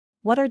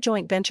What are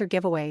joint venture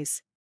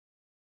giveaways?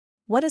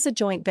 What is a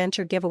joint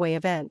venture giveaway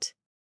event?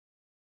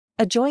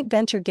 A joint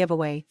venture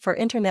giveaway for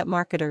internet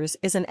marketers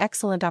is an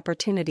excellent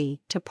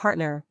opportunity to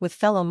partner with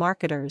fellow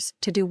marketers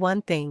to do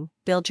one thing: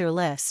 build your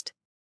list.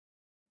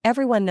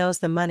 Everyone knows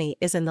the money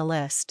is in the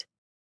list.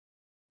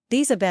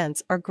 These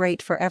events are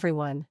great for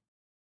everyone.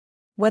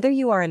 Whether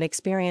you are an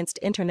experienced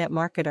internet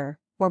marketer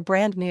or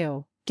brand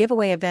new,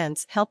 giveaway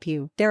events help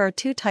you. There are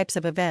two types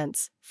of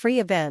events: free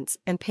events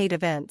and paid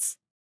events.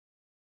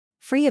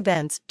 Free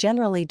events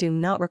generally do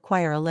not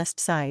require a list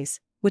size,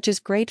 which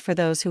is great for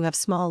those who have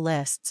small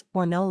lists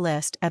or no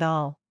list at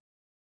all.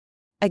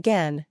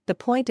 Again, the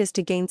point is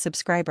to gain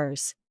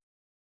subscribers.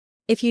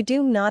 If you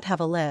do not have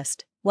a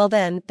list, well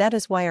then that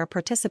is why you are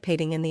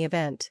participating in the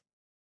event.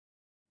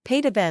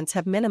 Paid events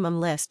have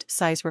minimum list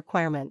size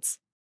requirements.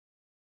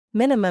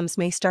 Minimums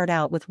may start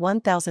out with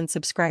 1,000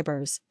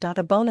 subscribers.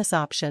 A bonus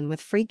option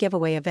with free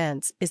giveaway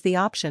events is the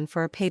option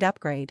for a paid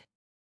upgrade.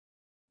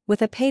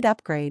 With a paid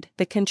upgrade,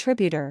 the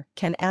contributor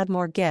can add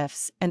more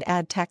gifts and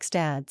add text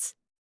ads.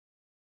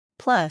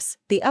 Plus,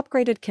 the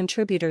upgraded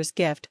contributor's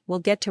gift will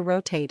get to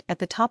rotate at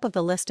the top of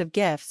the list of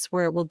gifts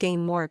where it will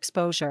gain more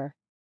exposure.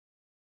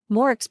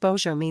 More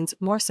exposure means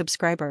more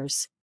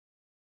subscribers.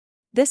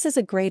 This is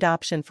a great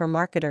option for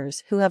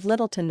marketers who have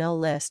little to no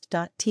list.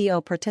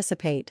 To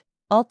participate,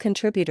 all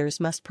contributors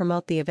must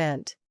promote the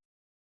event.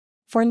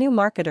 For new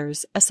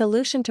marketers, a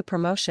solution to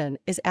promotion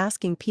is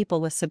asking people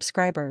with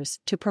subscribers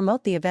to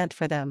promote the event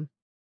for them.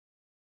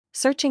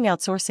 Searching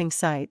outsourcing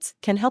sites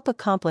can help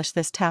accomplish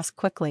this task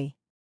quickly.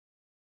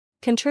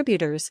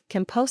 Contributors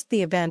can post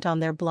the event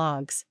on their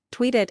blogs,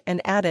 tweet it and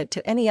add it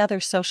to any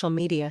other social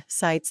media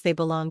sites they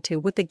belong to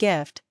with the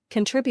gift.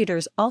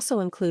 Contributors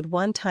also include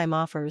one-time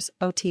offers,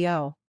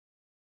 OTO.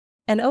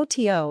 An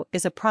OTO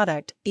is a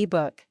product,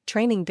 ebook,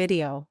 training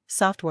video,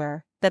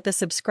 software, that the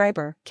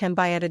subscriber can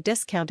buy at a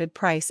discounted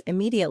price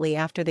immediately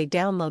after they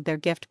download their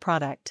gift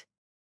product.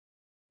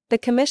 The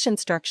commission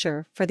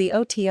structure for the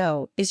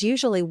OTO is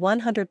usually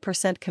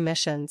 100%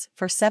 commissions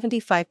for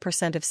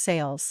 75% of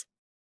sales.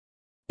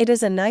 It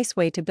is a nice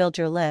way to build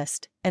your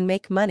list and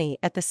make money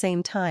at the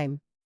same time.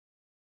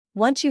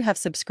 Once you have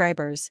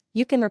subscribers,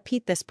 you can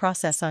repeat this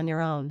process on your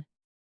own.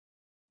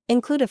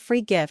 Include a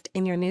free gift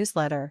in your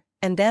newsletter,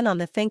 and then on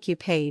the thank you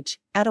page,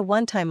 add a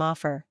one-time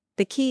offer.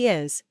 The key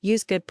is,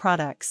 use good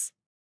products.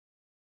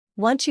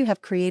 Once you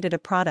have created a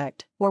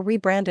product or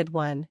rebranded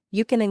one,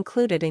 you can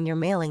include it in your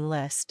mailing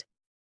list.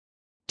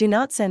 Do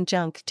not send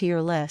junk to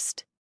your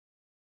list.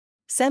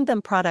 Send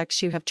them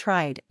products you have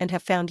tried and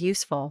have found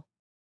useful.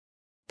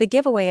 The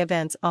giveaway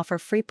events offer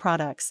free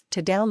products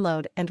to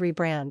download and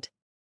rebrand.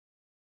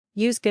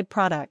 Use good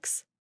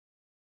products.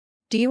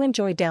 Do you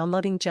enjoy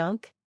downloading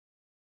junk?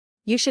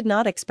 You should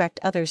not expect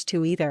others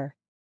to either.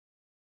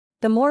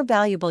 The more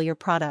valuable your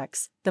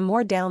products, the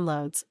more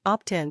downloads,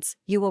 opt-ins,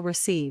 you will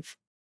receive.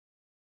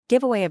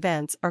 Giveaway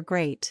events are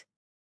great.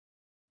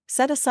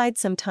 Set aside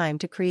some time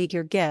to create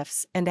your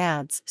gifts and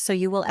ads so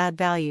you will add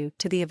value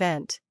to the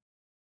event.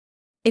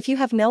 If you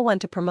have no one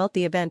to promote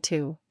the event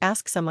to,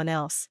 ask someone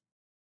else.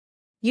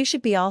 You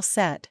should be all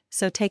set,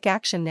 so take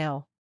action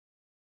now.